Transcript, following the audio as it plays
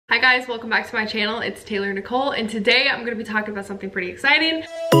Hi guys, welcome back to my channel. It's Taylor Nicole, and today I'm going to be talking about something pretty exciting.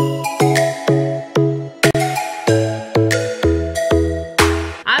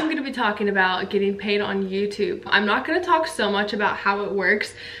 I'm going to be talking about getting paid on YouTube. I'm not going to talk so much about how it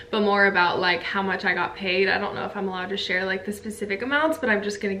works, but more about like how much I got paid. I don't know if I'm allowed to share like the specific amounts, but I'm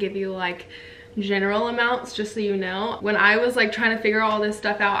just going to give you like general amounts just so you know. When I was like trying to figure all this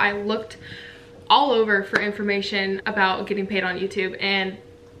stuff out, I looked all over for information about getting paid on YouTube, and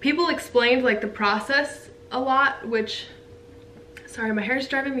people explained like the process a lot, which, sorry, my hair is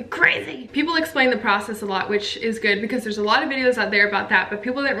driving me crazy. People explain the process a lot, which is good because there's a lot of videos out there about that, but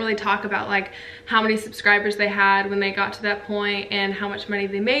people didn't really talk about like how many subscribers they had when they got to that point and how much money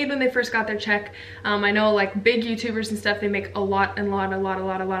they made when they first got their check. I know like big YouTubers and stuff, they make a lot of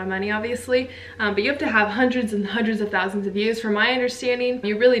money, obviously, but you have to have hundreds and hundreds of thousands of views. From my understanding,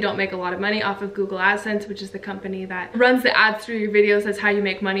 you really don't make a lot of money off of Google Adsense, which is the company that runs the ads through your videos. That's how you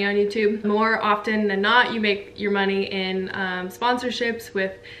make money on YouTube. More often than not, you make your money in sponsorships,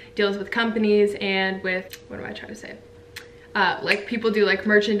 with deals with companies, and with, what am I trying to say? Like people do like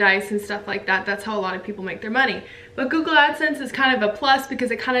merchandise and stuff like that. That's how a lot of people make their money. But Google AdSense is kind of a plus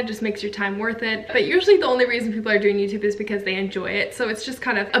because it kind of just makes your time worth it. But usually the only reason people are doing YouTube is because they enjoy it. So it's just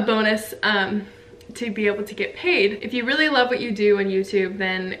kind of a bonus to be able to get paid. If you really love what you do on YouTube,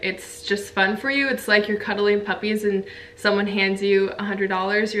 then it's just fun for you. It's like you're cuddling puppies and someone hands you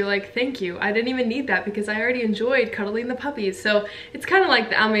 $100. You're like, thank you. I didn't even need that because I already enjoyed cuddling the puppies. So it's kind of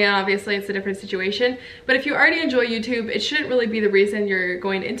like, I mean, obviously it's a different situation, but if you already enjoy YouTube, it shouldn't really be the reason you're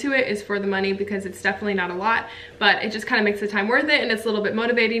going into it is for the money, because it's definitely not a lot, but it just kind of makes the time worth it, and it's a little bit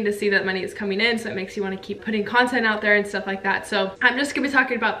motivating to see that money is coming in, so it makes you want to keep putting content out there and stuff like that. So I'm just gonna be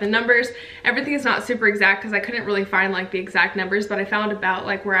talking about the numbers. Everything is not super exact because I couldn't really find like the exact numbers, but I found about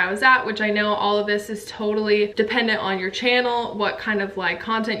like where I was at, which I know all of this is totally dependent on your channel, what kind of like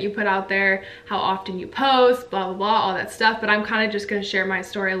content you put out there, how often you post, blah blah blah, all that stuff. But I'm kind of just going to share my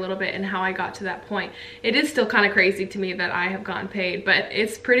story a little bit and how I got to that point. It is still kind of crazy to me that I have gotten paid, but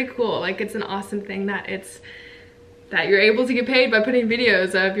it's pretty cool. Like, it's an awesome thing that you're able to get paid by putting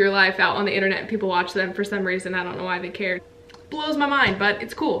videos of your life out on the internet and people watch them for some reason. I don't know why they care. Blows my mind, but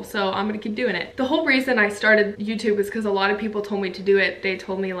it's cool, so I'm gonna keep doing it. The whole reason I started YouTube was because a lot of people told me to do it. They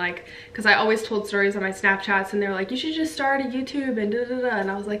told me, like, because I always told stories on my Snapchats, and they're like, you should just start a YouTube and da da da, and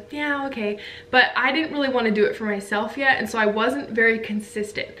I was like, yeah, okay, but I didn't really want to do it for myself yet, and so I wasn't very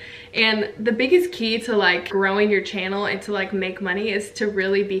consistent. And the biggest key to like growing your channel and to like make money is to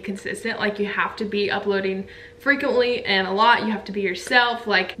really be consistent. Like, you have to be uploading frequently and a lot. You have to be yourself.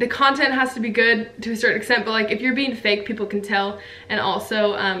 Like, the content has to be good to a certain extent, but like if you're being fake, people can tell. And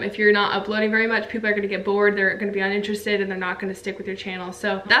also if you're not uploading very much, people are going to get bored, they're going to be uninterested, and they're not going to stick with your channel.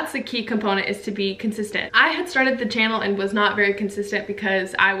 So that's the key component, is to be consistent. I had started the channel and was not very consistent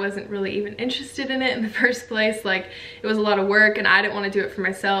because I wasn't really even interested in it in the first place. Like, it was a lot of work and I didn't want to do it for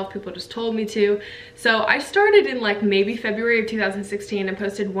myself. People just told me to. So I started in like maybe February of 2016 and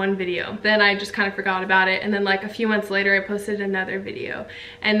posted one video. Then I just kind of forgot about it, and then like a few months later I posted another video,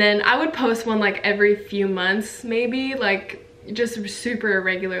 and then I would post one like every few months, maybe, like just super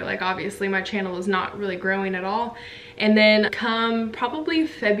irregular. Like, obviously my channel is not really growing at all. And then come probably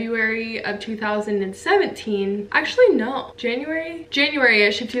February of 2017, actually no,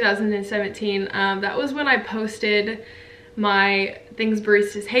 January-ish of 2017, that was when I posted my Things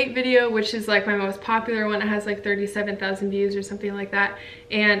Baristas Hate video, which is like my most popular one. It has like 37,000 views or something like that,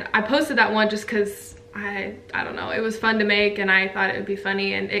 and I posted that one just because I don't know, it was fun to make and I thought it would be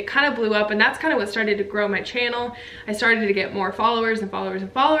funny, and it kind of blew up, and that's kind of what started to grow my channel. I started to get more followers and followers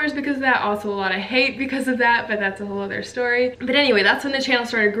and followers because of that. Also a lot of hate because of that, but that's a whole other story. But anyway, that's when the channel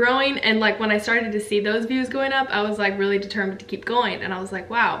started growing, and like when I started to see those views going up, I was like really determined to keep going, and I was like,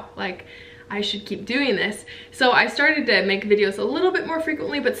 wow, like I should keep doing this. So I started to make videos a little bit more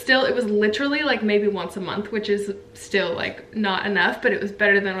frequently, but still it was literally like maybe once a month, which is still like not enough, but it was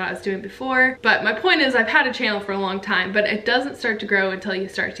better than what I was doing before. But my point is, I've had a channel for a long time, but it doesn't start to grow until you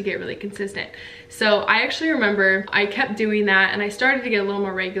start to get really consistent. So I actually remember I kept doing that, and I started to get a little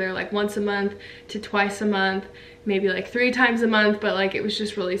more regular, like once a month to twice a month, maybe like 3 times a month, but like it was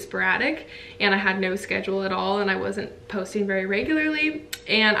just really sporadic, and I had no schedule at all, and I wasn't posting very regularly.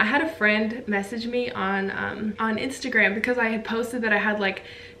 And I had a friend message me on Instagram because I had posted that I had like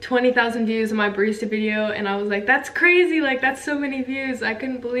 20,000 views on my barista video, and I was like, that's crazy, like that's so many views, I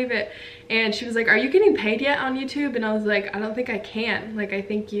couldn't believe it. And she was like, are you getting paid yet on YouTube? And I was like, I don't think I can. Like, I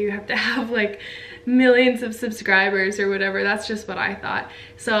think you have to have like millions of subscribers or whatever. That's just what I thought.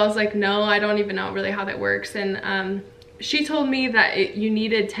 So I was like, no, I don't even know really how that works. And she told me that you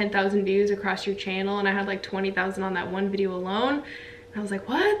needed 10,000 views across your channel, and I had like 20,000 on that one video alone. And I was like,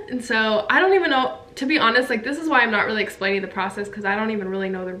 what? And so I don't even know, to be honest, like this is why I'm not really explaining the process, because I don't even really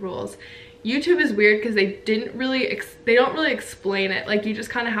know the rules. YouTube is weird because they don't really explain it. Like you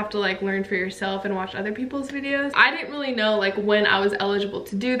just kind of have to like learn for yourself and watch other people's videos. I didn't really know like when I was eligible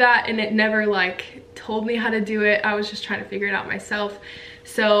to do that, and it never like told me how to do it. I was just trying to figure it out myself.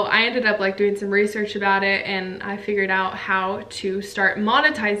 So I ended up like doing some research about it, and I figured out how to start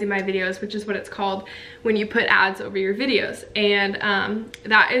monetizing my videos, which is what it's called when you put ads over your videos. And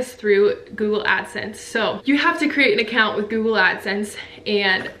that is through Google Adsense. So you have to create an account with Google Adsense,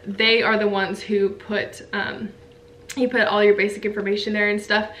 and they are the ones who put you put all your basic information there and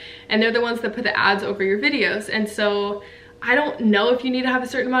stuff, and they're the ones that put the ads over your videos. And so I don't know if you need to have a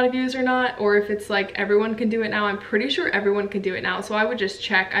certain amount of views or not, or if it's like everyone can do it now. I'm pretty sure everyone can do it now, so I would just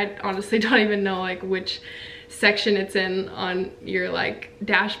check. I honestly don't even know like which section it's in on your like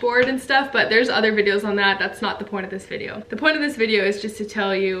dashboard and stuff, but there's other videos on that. That's not the point of this video. The point of this video is just to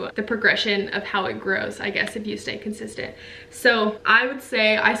tell you the progression of how it grows, I guess, if you stay consistent. So I would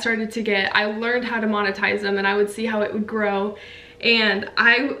say I learned how to monetize them, and I would see how it would grow. And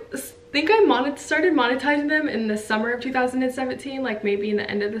I think I started monetizing them in the summer of 2017, like maybe in the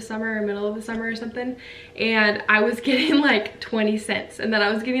end of the summer or middle of the summer or something. And I was getting like 20 cents, and then I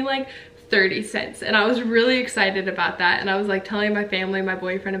was getting like 30 cents, and I was really excited about that. And I was like telling my family, my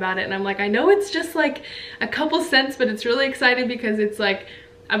boyfriend about it, and I'm like, I know it's just like a couple cents, but it's really exciting because it's like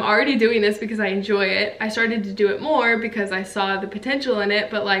I'm already doing this because I enjoy it. I started to do it more because I saw the potential in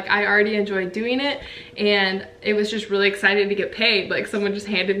it, but like I already enjoyed doing it, and it was just really exciting to get paid. Like someone just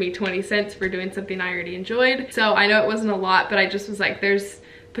handed me 20 cents for doing something I already enjoyed. So I know it wasn't a lot, but I just was like, there's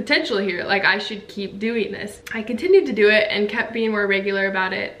potential here, like I should keep doing this. I continued to do it and kept being more regular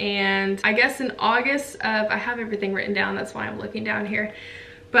about it. And I guess in August of, I have everything written down, that's why I'm looking down here.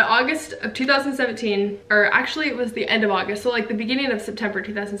 But August of 2017, or actually it was the end of August, so like the beginning of September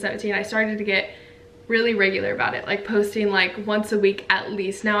 2017, I started to get really regular about it, like posting like once a week at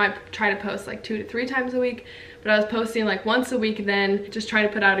least. Now I try to post like 2 to 3 times a week, but I was posting like once a week then, just trying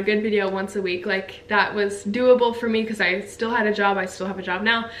to put out a good video once a week. Like that was doable for me because I still had a job. I still have a job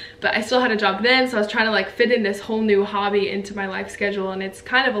now, but I still had a job then, so I was trying to like fit in this whole new hobby into my life schedule, and it's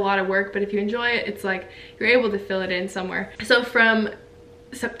kind of a lot of work, but if you enjoy it, it's like you're able to fill it in somewhere. So from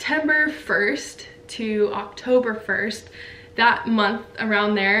September 1st to October 1st, that month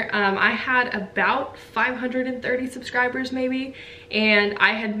around there, I had about 530 subscribers maybe, and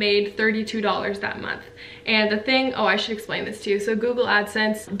I had made $32 that month. And the thing, oh, I should explain this to you. So Google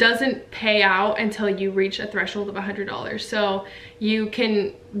AdSense doesn't pay out until you reach a threshold of $100. So you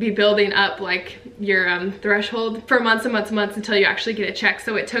can be building up like your threshold for months and months and months until you actually get a check.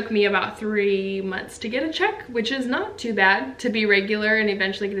 So it took me about 3 months to get a check, which is not too bad. To be regular and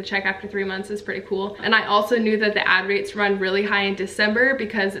eventually get a check after 3 months is pretty cool. And I also knew that the ad rates run really high in December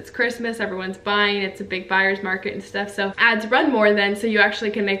because it's Christmas, everyone's buying, it's a big buyer's market and stuff. So ads run more then, so you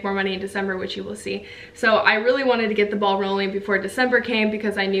actually can make more money in December, which you will see. So I really wanted to get the ball rolling before December came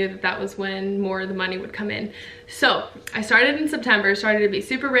because I knew that that was when more of the money would come in. So I started in September, started to be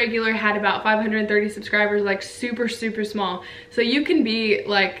super regular, had about 530 subscribers, like super small. So you can be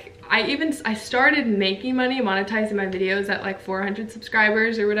like, I started making money monetizing my videos at like 400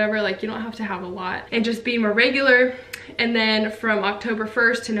 subscribers or whatever. Like you don't have to have a lot, and just be more regular. And then from October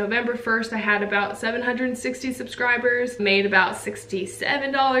 1st to November 1st, I had about 760 subscribers, made about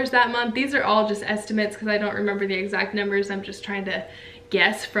 $67 that month. These are all just estimates because I don't remember the exact numbers. I'm just trying to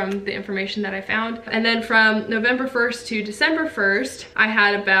guess from the information that I found. And then from November 1st to December 1st, I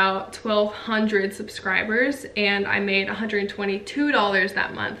had about 1,200 subscribers, and I made $122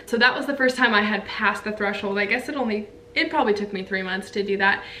 that month. So that was the first time I had passed the threshold. I guess it probably took me 3 months to do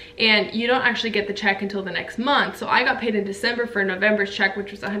that, and you don't actually get the check until the next month. So I got paid in December for November's check,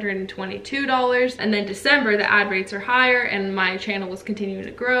 which was $122, and then December the ad rates are higher and my channel was continuing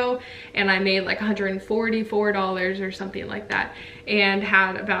to grow, and I made like $144 or something like that, and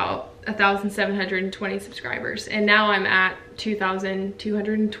had about 1,720 subscribers. And now I'm at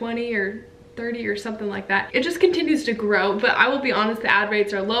 2,220 or 30 or something like that. It just continues to grow, but I will be honest, the ad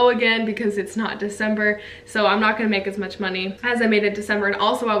rates are low again because it's not December, so I'm not gonna make as much money as I made in December. And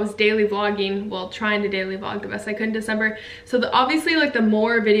also I was daily vlogging, well, trying to daily vlog the best I could in December. So obviously like the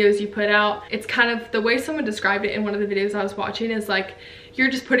more videos you put out, it's kind of the way someone described it in one of the videos I was watching is like you're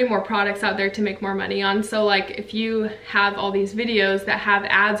just putting more products out there to make more money on. So like if you have all these videos that have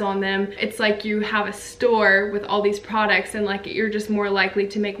ads on them, it's like you have a store with all these products, and like you're just more likely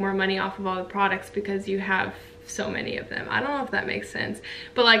to make more money off of all the products because you have so many of them. I don't know if that makes sense,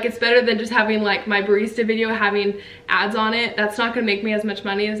 but like it's better than just having like my barista video having ads on it. That's not gonna make me as much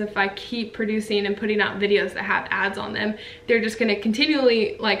money as if I keep producing and putting out videos that have ads on them. They're just gonna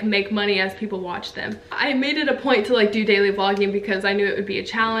continually like make money as people watch them. I made it a point to like do daily vlogging because I knew it would be a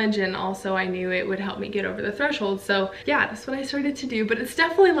challenge, and also I knew it would help me get over the threshold. So yeah, that's what I started to do. But it's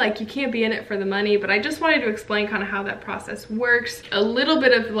definitely like you can't be in it for the money, but I just wanted to explain kind of how that process works, a little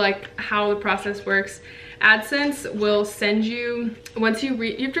bit of like how the process works. Adsense will send you, once you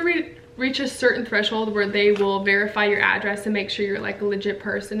have to reach a certain threshold where they will verify your address and make sure you're like a legit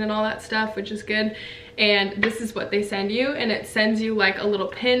person and all that stuff, which is good. And this is what they send you, and it sends you like a little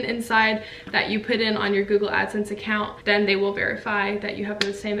pin inside that you put in on your Google AdSense account. Then they will verify that you have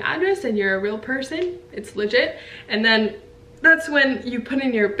the same address and you're a real person, it's legit. And then that's when you put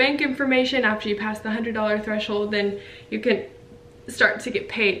in your bank information. After you pass the $100 threshold, then you can start to get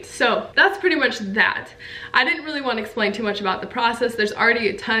paid. So that's pretty much that. I didn't really want to explain too much about the process. There's already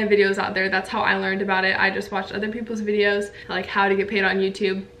a ton of videos out there. That's how I learned about it. I just watched other people's videos, like how to get paid on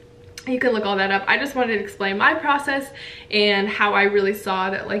YouTube. You can look all that up. I just wanted to explain my process and how I really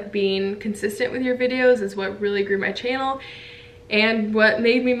saw that like being consistent with your videos is what really grew my channel and what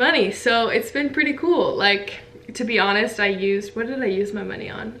made me money. So it's been pretty cool. Like, to be honest, what did I use my money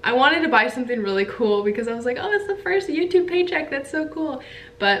on? I wanted to buy something really cool because I was like, oh, it's the first YouTube paycheck, that's so cool.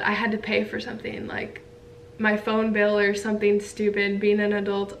 But I had to pay for something like my phone bill or something stupid, being an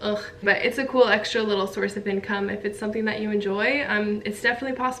adult, ugh. But it's a cool extra little source of income if it's something that you enjoy. It's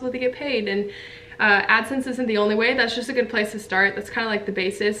definitely possible to get paid, and AdSense isn't the only way. That's just a good place to start. That's kind of like the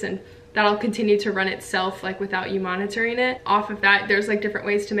basis, and that'll continue to run itself like without you monitoring it. Off of that, there's like different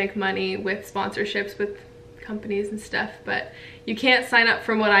ways to make money with sponsorships with companies and stuff, but you can't sign up,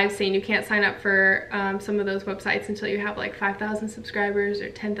 from what I've seen, you can't sign up for some of those websites until you have like 5,000 subscribers or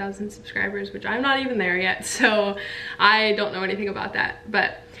 10,000 subscribers, which I'm not even there yet, so I don't know anything about that.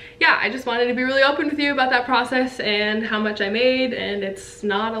 But yeah, I just wanted to be really open with you about that process and how much I made, and it's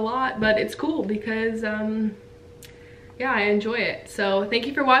not a lot, but it's cool because yeah, I enjoy it. So thank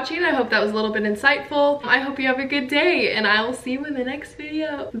you for watching. I hope that was a little bit insightful. I hope you have a good day, and I will see you in the next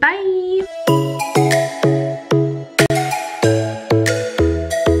video. Bye!